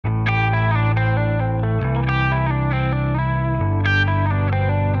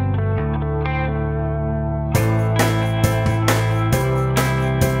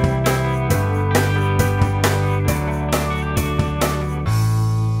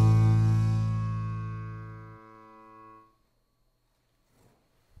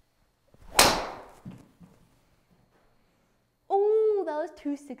was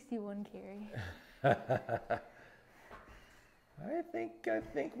 261 carry. I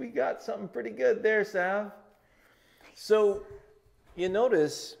think we got something pretty good there, Sav. So you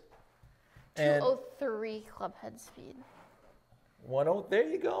notice, and 203 club head speed. 10, there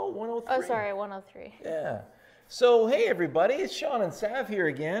you go, 103. Oh, sorry, 103. Yeah. So hey everybody, it's Shawn and Sav here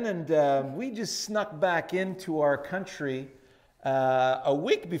again, and we just snuck back into our country a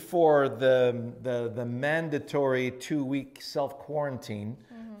week before the mandatory 2-week self-quarantine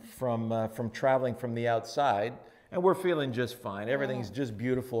from traveling from the outside, and we're feeling just fine. Everything's just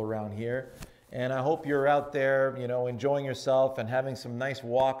beautiful around here, and I hope you're out there, you know, enjoying yourself and having some nice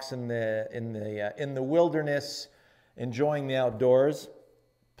walks in the wilderness, enjoying the outdoors,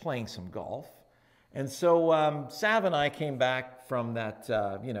 playing some golf. And so Sav and I came back from that,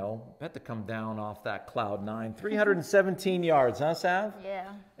 you know, had to come down off that cloud 9, 317 yards, huh, Sav? Yeah.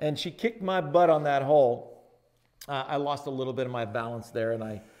 And she kicked my butt on that hole. I lost a little bit of my balance there, and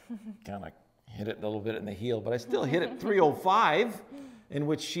I kind of hit it a little bit in the heel, but I still hit it 305, in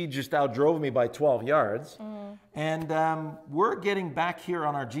which she just outdrove me by 12 yards. And we're getting back here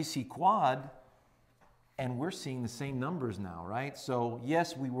on our GC quad, and we're seeing the same numbers now, right? So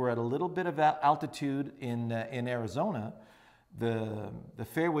yes, we were at a little bit of altitude in Arizona. The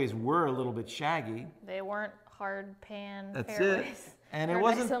fairways were a little bit shaggy. They weren't hard pan That's fairways. it. And They're it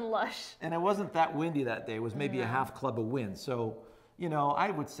wasn't nice and lush. And it wasn't that windy that day. It was maybe a half club of wind. So, you know, I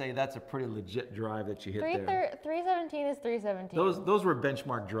would say that's a pretty legit drive that you hit there. 317 is 317. Those were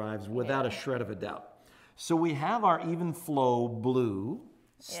benchmark drives without a shred of a doubt. So we have our even flow blue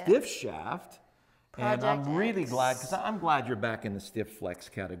stiff shaft. And I'm really glad, because I'm glad you're back in the stiff flex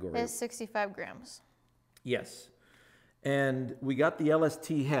category. It's 65 grams. Yes. And we got the LST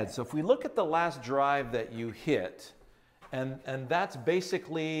head. So if we look at the last drive that you hit, and that's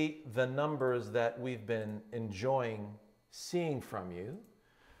basically the numbers that we've been enjoying seeing from you.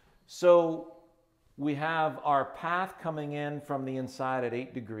 So we have our path coming in from the inside at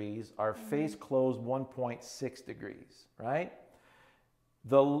 8 degrees, our face closed 1.6 degrees, right?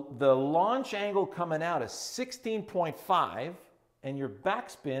 The launch angle coming out is 16.5, and your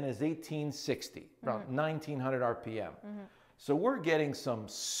backspin is 1860, around 1900 RPM. So we're getting some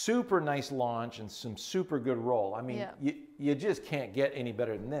super nice launch and some super good roll. I mean, you just can't get any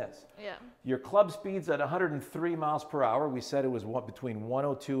better than this. Yeah. Your club speed's at 103 miles per hour. We said it was between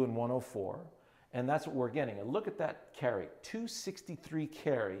 102 and 104, and that's what we're getting. And look at that carry, 263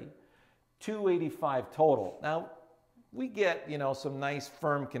 carry, 285 total. Now, we get, you know, some nice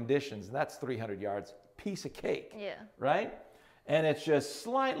firm conditions, and that's 300 yards, piece of cake, right? And it's just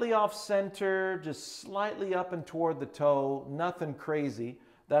slightly off center, just slightly up and toward the toe, nothing crazy.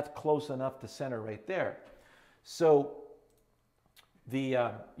 That's close enough to center right there. So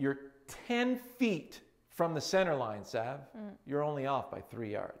you're 10 feet from the center line, Sav. You're only off by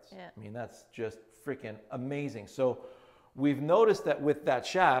 3 yards. I mean, that's just freaking amazing. So we've noticed that with that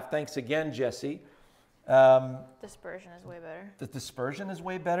shaft, thanks again, Jesse, dispersion is way better. the dispersion is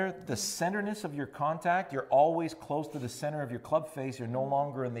way better. The centerness of your contact, you're always close to the center of your club face. You're no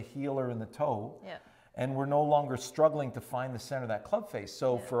longer in the heel or in the toe. And we're no longer struggling to find the center of that club face.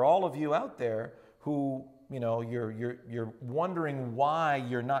 So for all of you out there who, you know, you're wondering why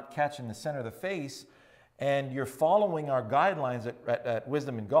you're not catching the center of the face, and you're following our guidelines at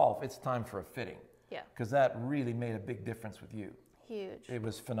Wisdom in Golf, it's time for a fitting. Because that really made a big difference with you. Huge. It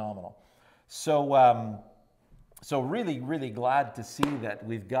was phenomenal. So, so really, really glad to see that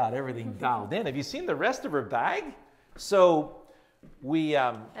we've got everything dialed in. Have you seen the rest of her bag? So we...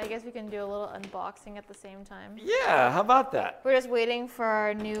 I guess we can do a little unboxing at the same time. Yeah, how about that? We're just waiting for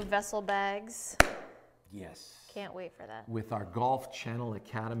our new vessel bags. Yes. Can't wait for that. With our Golf Channel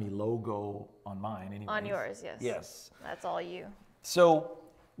Academy logo on mine, anyway. On yours, yes. Yes. That's all you. So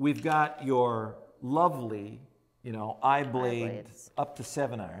we've got your lovely, you know, eye blade up to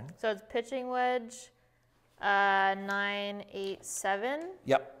 7-iron. So it's pitching wedge, 987.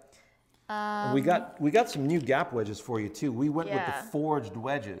 Yep. We got some new gap wedges for you too. We went with the forged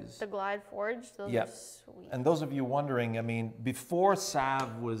wedges. The glide forged. Those are sweet. And those of you wondering, I mean, before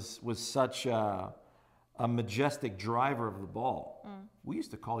Sav was such a majestic driver of the ball, we used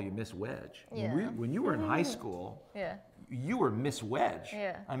to call you Miss Wedge. When you were in high school, you were Miss Wedge.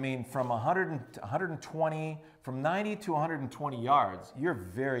 I mean, from 120, from 90 to 120 yards, you're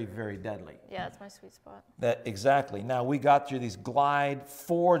very, very deadly. Yeah, that's my sweet spot. Exactly. Now, we got you these glide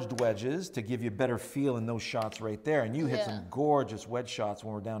forged wedges to give you a better feel in those shots right there. And you hit some gorgeous wedge shots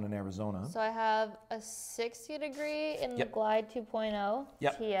when we're down in Arizona. So I have a 60 degree in the Glide 2.0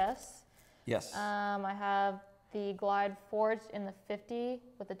 TS. Yes. I have the Glide forged in the 50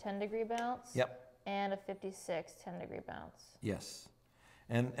 with a 10 degree bounce. Yep. And a 56 10 degree bounce. Yes.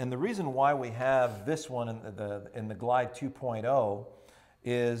 And the reason why we have this one in the Glide 2.0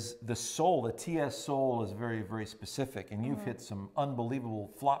 is the sole, the TS sole is very, very specific. And you've hit some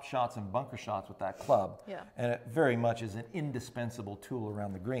unbelievable flop shots and bunker shots with that club. Yeah. And it very much is an indispensable tool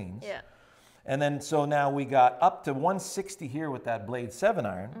around the greens. Yeah. And then so now we got up to 160 here with that Blade 7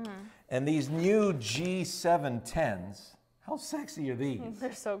 iron. And these new G710s, how sexy are these?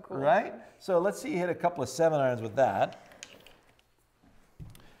 They're so cool. Right? So let's see you hit a couple of 7 irons with that.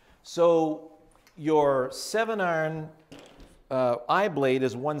 So your 7 iron eye blade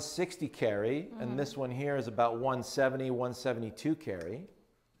is 160 carry, and this one here is about 170, 172 carry.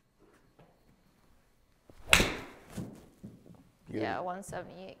 Yeah,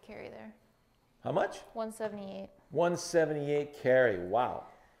 178 carry there. How much? 178. 178 carry, wow.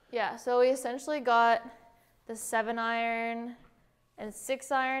 Yeah, so we essentially got the 7 iron and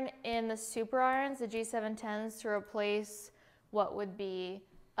 6 iron in the super irons, the G710s, to replace what would be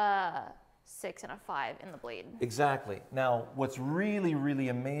 6 and a 5 in the blade. Exactly. Now, what's really, really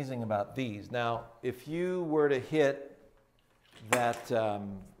amazing about these, now, if you were to hit that,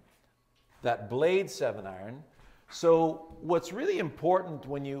 that Blade 7 iron, so what's really important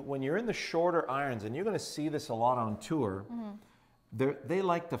when you're in the shorter irons, and you're going to see this a lot on tour, they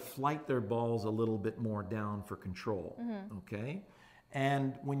like to flight their balls a little bit more down for control, okay?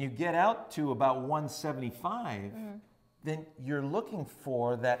 And when you get out to about 175, then you're looking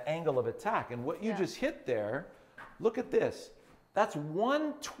for that angle of attack. And what you just hit there, look at this. That's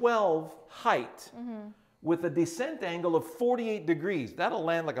 112 height with a descent angle of 48 degrees. That'll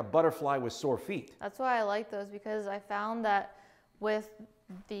land like a butterfly with sore feet. That's why I like those, because I found that with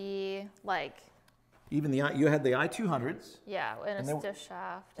the, like... Even you had the I-200s. Yeah, and a stiff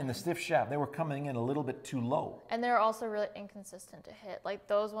shaft. And the stiff shaft. They were coming in a little bit too low. And they're also really inconsistent to hit. Like,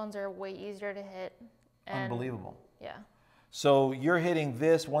 those ones are way easier to hit. And, unbelievable. Yeah. So you're hitting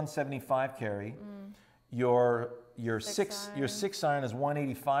this 175 carry. Your 6 iron is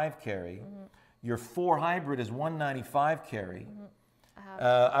 185 carry. Your 4 hybrid is 195 carry.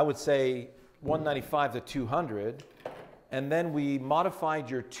 I would say 195 to 200. And then we modified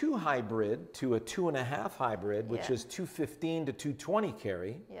your 2 hybrid to a 2.5 hybrid, which is 215 to 220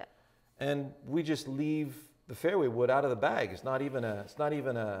 carry. Yeah. And we just leave the fairway wood out of the bag. It's not even an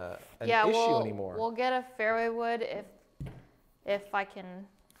issue anymore. We'll get a fairway wood if I can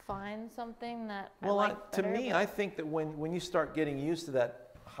find something that I like better. To me, I think that when you start getting used to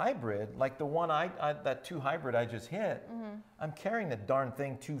that hybrid, like the one that 2 hybrid I just hit, I'm carrying the darn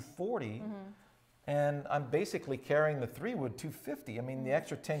thing 240, and I'm basically carrying the 3 wood 250. I mean, the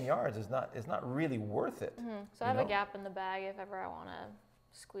extra 10 yards is not really worth it. So I have a gap in the bag if ever I want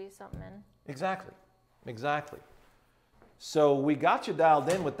to squeeze something in. Exactly, exactly. So we got you dialed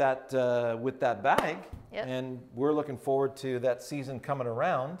in with that bag, and we're looking forward to that season coming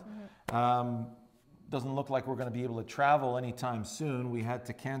around. Doesn't look like we're going to be able to travel anytime soon. We had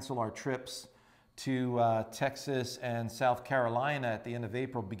to cancel our trips to Texas and South Carolina at the end of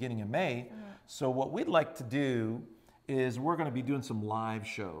April, beginning of May. So what we'd like to do is we're going to be doing some live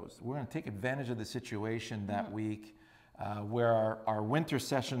shows. We're going to take advantage of the situation that week where our winter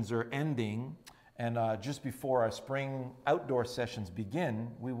sessions are ending. And just before our spring outdoor sessions begin,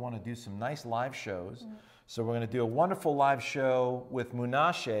 we want to do some nice live shows. So we're going to do a wonderful live show with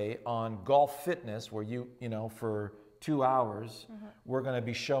Munashe on golf fitness, where for 2 hours, we're going to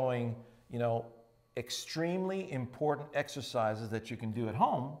be showing, extremely important exercises that you can do at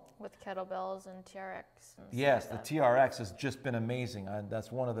home. With kettlebells and TRX. And yes, the TRX has just been amazing.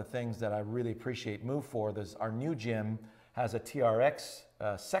 That's one of the things that I really appreciate Move for. Our new gym has a TRX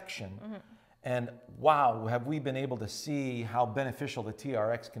section. And wow, have we been able to see how beneficial the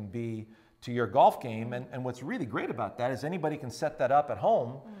TRX can be to your golf game. And what's really great about that is anybody can set that up at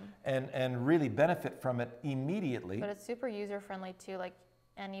home and really benefit from it immediately. But it's super user-friendly too. Like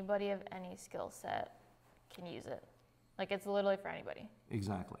anybody of any skill set can use it. Like it's literally for anybody.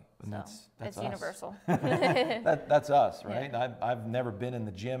 Exactly. And so that's it's universal. That's us, right? Yeah. I've never been in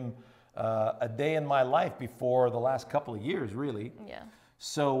the gym a day in my life before the last couple of years, really. Yeah.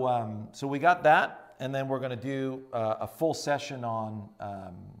 So we got that, and then we're going to do a full session on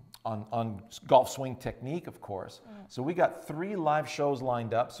golf swing technique, of course. So we got 3 live shows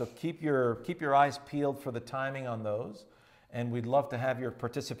lined up. So keep your eyes peeled for the timing on those, and we'd love to have your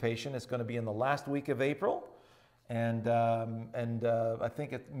participation. It's going to be in the last week of April, and I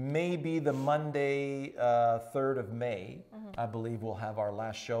think it may be the Monday, 3rd of May. I believe we'll have our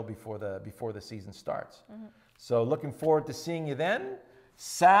last show before the season starts. So looking forward to seeing you then.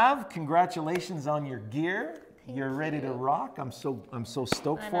 Sav, congratulations on your gear. You're ready to rock. I'm so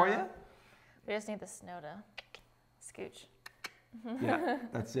stoked for you. We just need the snow to scooch. Yeah,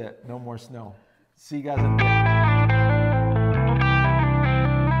 that's it. No more snow. See you guys in a bit.